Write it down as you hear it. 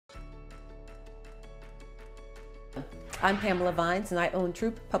I'm Pamela Vines, and I own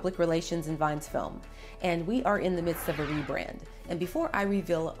Troop Public Relations and Vines Film. And we are in the midst of a rebrand. And before I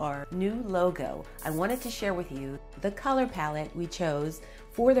reveal our new logo, I wanted to share with you the color palette we chose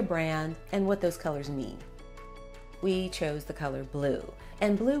for the brand and what those colors mean. We chose the color blue,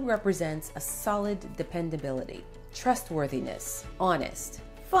 and blue represents a solid dependability, trustworthiness, honest,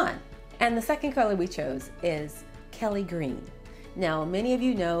 fun. And the second color we chose is Kelly Green. Now, many of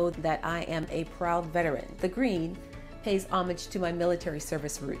you know that I am a proud veteran. The green pays homage to my military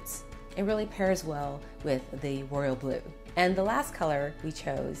service roots and really pairs well with the royal blue. And the last color we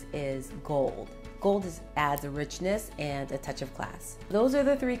chose is gold. Gold adds a richness and a touch of class. Those are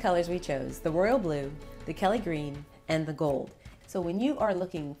the three colors we chose: the royal blue, the Kelly green, and the gold. So when you are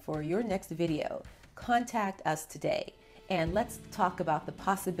looking for your next video, contact us today and let's talk about the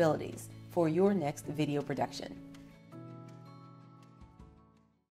possibilities for your next video production.